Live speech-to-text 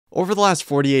Over the last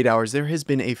 48 hours, there has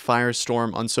been a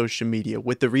firestorm on social media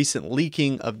with the recent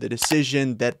leaking of the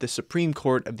decision that the Supreme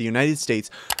Court of the United States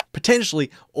potentially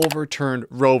overturned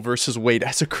Roe versus Wade.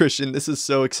 As a Christian, this is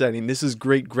so exciting. This is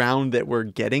great ground that we're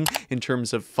getting in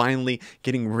terms of finally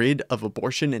getting rid of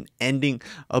abortion and ending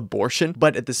abortion.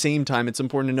 But at the same time, it's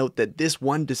important to note that this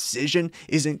one decision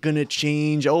isn't going to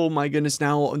change. Oh my goodness,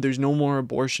 now there's no more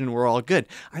abortion. We're all good.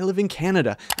 I live in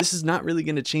Canada. This is not really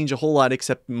going to change a whole lot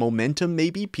except momentum,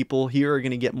 maybe. People here are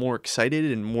going to get more excited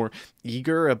and more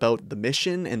eager about the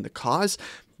mission and the cause.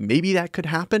 Maybe that could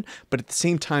happen, but at the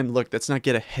same time, look, let's not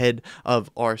get ahead of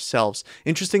ourselves.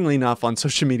 Interestingly enough, on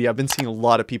social media, I've been seeing a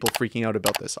lot of people freaking out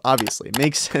about this. Obviously, it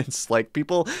makes sense. Like,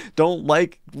 people don't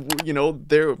like,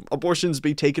 their abortions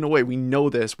be taken away. We know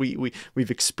this. We've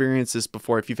experienced this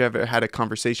before. If you've ever had a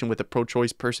conversation with a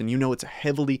pro-choice person, you know it's a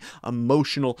heavily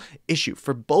emotional issue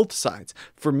for both sides.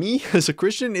 For me, as a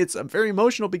Christian, it's very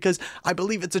emotional because I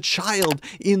believe it's a child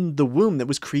in the womb that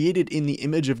was created in the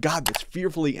image of God, that's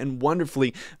fearfully and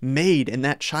wonderfully made, and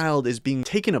that child is being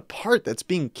taken apart, that's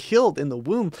being killed in the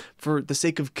womb for the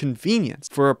sake of convenience.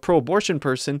 For a pro-abortion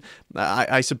person,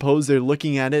 I suppose they're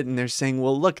looking at it and they're saying,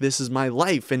 well, look, this is my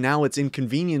life, and now it's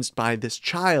inconvenienced by this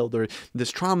child, or this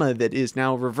trauma that is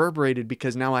now reverberated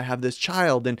because now I have this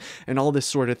child, and all this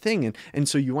sort of thing. And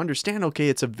so you understand, okay,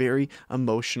 it's a very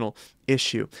emotional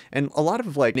issue. And a lot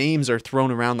of names are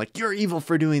thrown around like, you're evil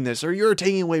for doing this, or you're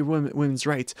taking away women's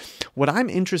rights. What I'm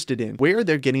interested in, where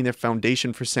they're getting their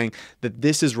foundation for saying that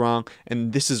this is wrong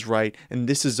and this is right and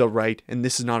this is a right and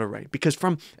this is not a right. Because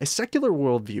from a secular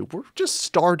worldview, we're just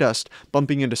stardust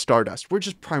bumping into stardust. We're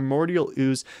just primordial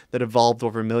ooze that evolved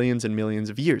over millions and millions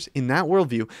of years. In that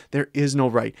worldview, there is no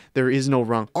right. There is no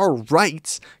wrong. Our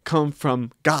rights come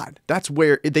from God. That's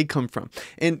where they come from.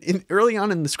 And early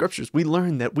on in the scriptures, we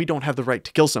learn that we don't have the right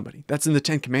to kill somebody. That's in the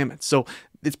 10 Commandments. So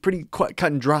it's pretty cut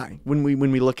and dry when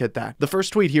we look at that. The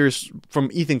first tweet here is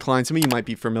from Ethan Klein. Some of you might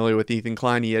be familiar with Ethan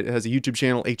Klein. He has a YouTube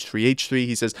channel, H3H3.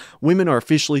 He says, women are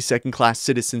officially second-class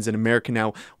citizens in America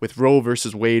now with Roe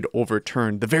versus Wade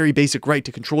overturned. The very basic right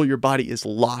to control your body is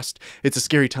lost. It's a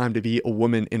scary time to be a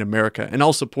woman in America, and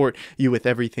I'll support you with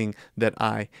everything that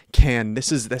I can.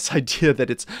 This is this idea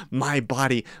that it's my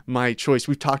body, my choice.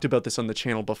 We've talked about this on the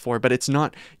channel before, but it's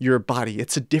not your body.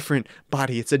 It's a different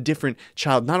body. It's a different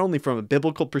child. Not only from a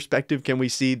biblical perspective can we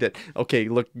see that, okay,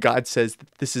 look, God says that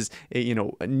this is,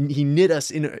 he knit us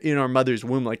in our mother's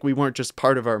womb. Like, we weren't just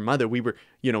part of our mother. We were,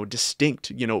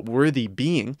 distinct, worthy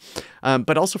being.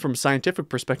 But also from a scientific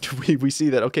perspective, we see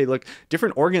that, okay, look,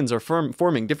 different organs are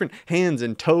forming, different hands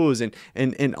and toes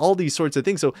and all these sorts of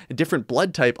things. So a different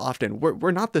blood type often.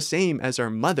 We're not the same as our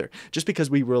mother. Just because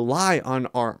we rely on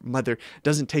our mother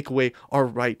doesn't take away our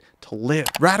right to live.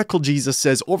 Radical Jesus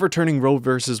says overturning Roe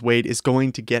versus Wade is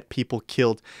going to get people killed.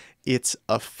 It's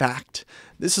a fact.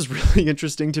 This is really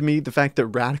interesting to me, the fact that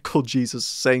radical Jesus is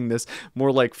saying this,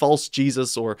 more like false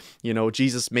Jesus, or,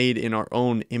 Jesus made in our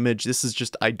own image. This is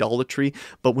just idolatry.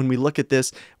 But when we look at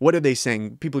this, what are they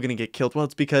saying? People are going to get killed. Well,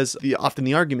 it's because often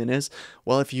the argument is,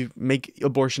 well, if you make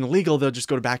abortion illegal, they'll just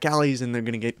go to back alleys and they're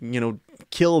going to get,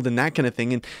 killed and that kind of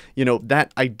thing. And,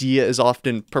 that idea is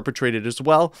often perpetrated as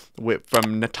well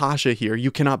from Natasha here.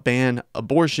 You cannot ban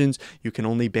abortions. You can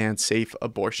only ban safe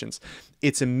abortions.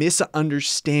 It's a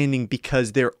misunderstanding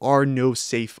because there are no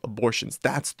safe abortions.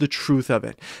 That's the truth of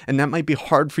it. And that might be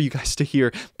hard for you guys to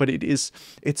hear, but it's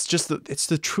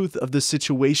the truth of the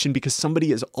situation, because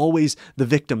somebody is always the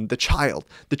victim, the child.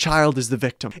 The child is the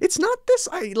victim. It's not this,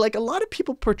 like a lot of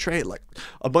people portray it like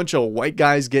a bunch of white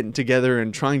guys getting together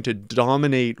and trying to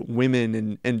dominate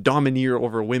women and domineer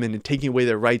over women and taking away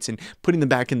their rights and putting them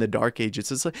back in the dark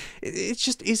ages. It's like, it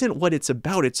just isn't what it's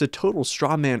about. It's a total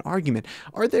straw man argument.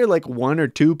 Are there like one or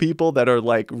two people that are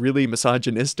like really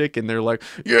misogynistic and they're like,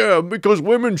 yeah, because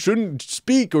women shouldn't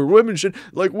speak, or women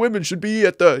should be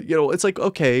at the, it's like,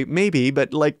 okay, maybe,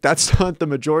 but like, that's not the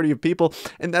majority of people,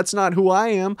 and that's not who I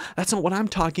am. That's not what I'm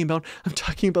talking about. I'm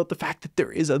talking about the fact that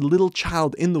there is a little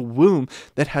child in the womb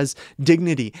that has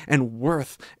dignity and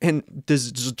worth and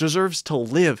deserves to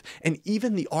live. And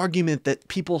even the argument that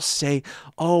people say,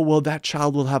 oh, well, that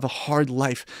child will have a hard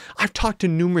life. I've talked to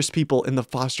numerous people in the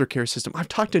foster care system. I've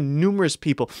talked to numerous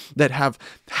people that have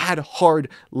had hard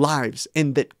lives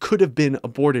and that could have been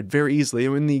aborted very easily.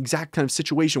 I'm in the exact kind of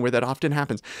situation where that often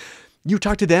happens. You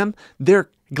talk to them, they're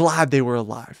glad they were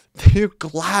alive. They're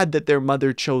glad that their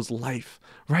mother chose life,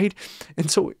 right?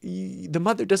 And so the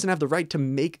mother doesn't have the right to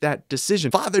make that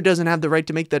decision. Father doesn't have the right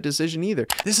to make that decision either.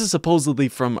 This is supposedly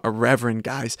from a reverend,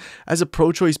 guys. As a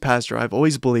pro-choice pastor, I've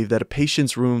always believed that a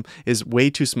patient's room is way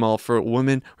too small for a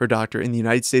woman or doctor in the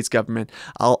United States government.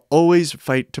 I'll always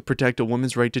fight to protect a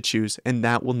woman's right to choose, and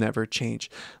that will never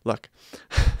change. Look,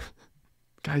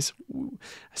 guys,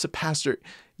 as a pastor,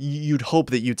 you'd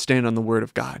hope that you'd stand on the word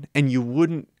of God and you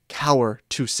wouldn't cower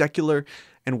to secular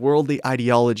and worldly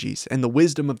ideologies and the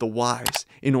wisdom of the wise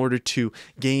in order to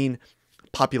gain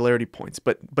popularity points.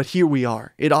 But here we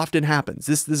are. It often happens.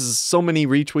 This is so many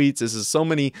retweets. This is so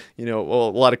many, well, a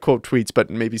lot of quote tweets,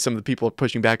 but maybe some of the people are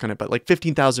pushing back on it, but like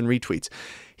 15,000 retweets.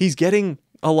 He's getting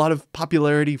a lot of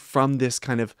popularity from this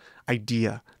kind of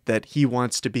idea that he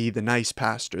wants to be the nice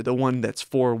pastor, the one that's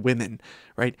for women,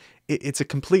 right? It's a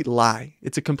complete lie.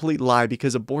 It's a complete lie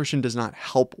because abortion does not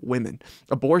help women.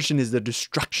 Abortion is the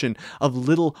destruction of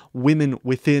little women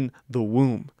within the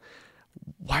womb.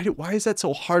 Why is that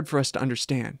so hard for us to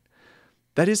understand?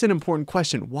 That is an important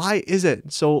question. Why is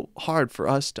it so hard for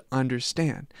us to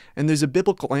understand? And there's a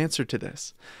biblical answer to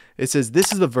this. It says,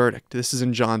 this is the verdict. This is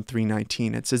in John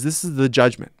 3:19. It says, this is the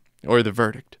judgment or the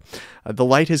verdict. The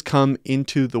light has come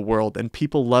into the world and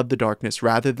people love the darkness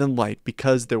rather than light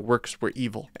because their works were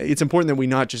evil. It's important that we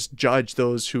not just judge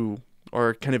those who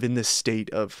are kind of in this state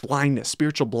of blindness,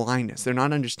 spiritual blindness. They're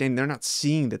not understanding, they're not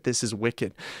seeing that this is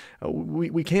wicked.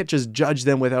 We can't just judge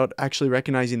them without actually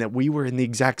recognizing that we were in the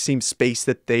exact same space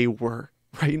that they were,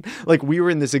 right? Like we were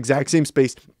in this exact same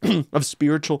space of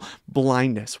spiritual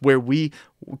blindness where we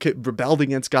rebelled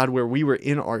against God, where we were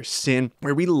in our sin,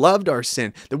 where we loved our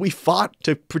sin, that we fought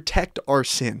to protect our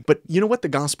sin. But you know what the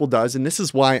gospel does? And this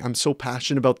is why I'm so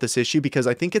passionate about this issue, because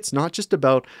I think it's not just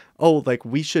about, like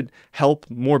we should help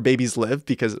more babies live,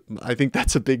 because I think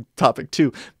that's a big topic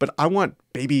too. But I want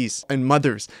babies and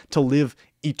mothers to live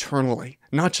eternally,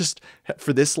 not just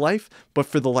for this life, but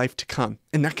for the life to come.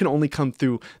 And that can only come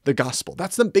through the gospel.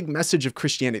 That's the big message of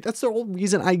Christianity. That's the whole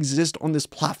reason I exist on this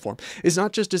platform. It's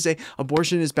not just to say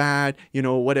abortion is bad,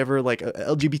 whatever, like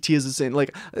LGBT is the same.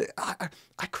 Like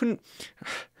I couldn't,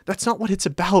 that's not what it's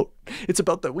about. It's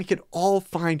about that we can all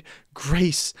find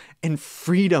grace and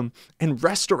freedom and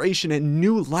restoration and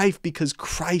new life because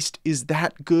Christ is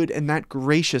that good and that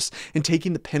gracious in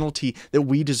taking the penalty that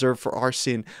we deserve for our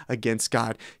sin against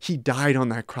God. He died on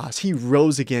that cross. He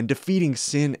rose again, defeating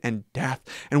sin and death.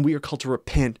 And we are called to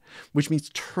repent, which means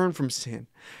turn from sin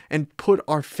and put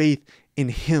our faith in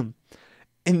Him.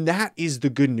 And that is the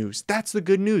good news. That's the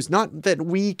good news. Not that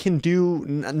we can do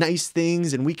nice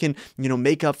things and we can,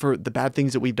 make up for the bad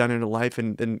things that we've done in our life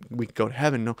and then we can go to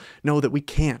heaven. No, that we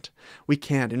can't. We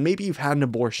can't. And maybe you've had an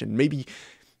abortion. Maybe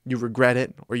you regret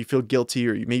it or you feel guilty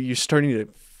or maybe you're starting to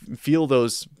feel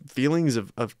those feelings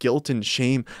of guilt and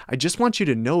shame. I just want you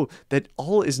to know that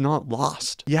all is not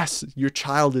lost. Yes, your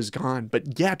child is gone,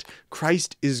 but yet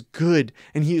Christ is good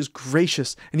and He is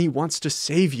gracious and He wants to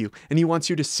save you and He wants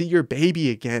you to see your baby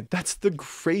again. That's the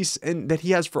grace and that He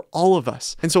has for all of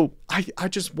us. And so I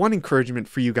just want encouragement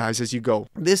for you guys as you go.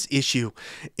 This issue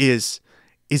is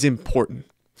important.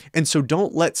 And so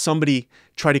don't let somebody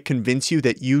try to convince you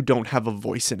that you don't have a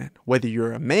voice in it. Whether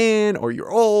you're a man or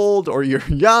you're old or you're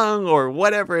young or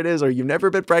whatever it is, or you've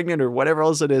never been pregnant or whatever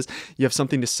else it is, you have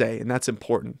something to say, and that's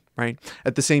important, right?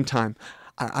 At the same time,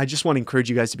 I just want to encourage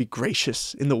you guys to be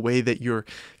gracious in the way that you're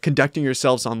conducting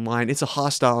yourselves online. It's a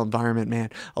hostile environment,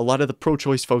 man. A lot of the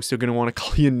pro-choice folks are going to want to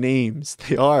call you names.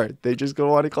 They are. They just going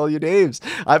to want to call you names.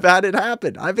 I've had it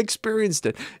happen. I've experienced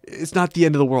it. It's not the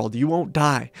end of the world. You won't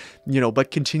die,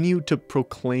 but continue to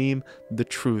proclaim the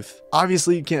truth.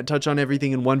 Obviously, you can't touch on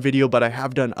everything in one video, but I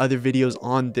have done other videos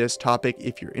on this topic.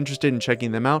 If you're interested in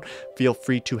checking them out, feel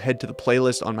free to head to the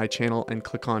playlist on my channel and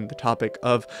click on the topic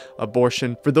of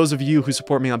abortion. For those of you who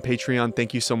support me on Patreon,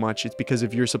 thank you so much. It's because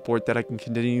of your support that I can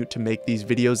continue to make these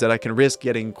videos, that I can risk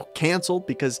getting canceled,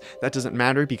 because that doesn't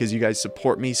matter, because you guys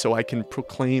support me, so I can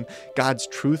proclaim God's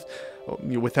truth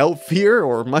without fear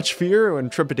or much fear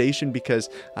and trepidation, because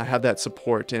I have that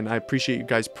support. And I appreciate you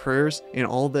guys' prayers in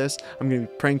all this. I'm going to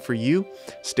be praying for you.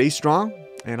 Stay strong,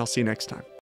 and I'll see you next time.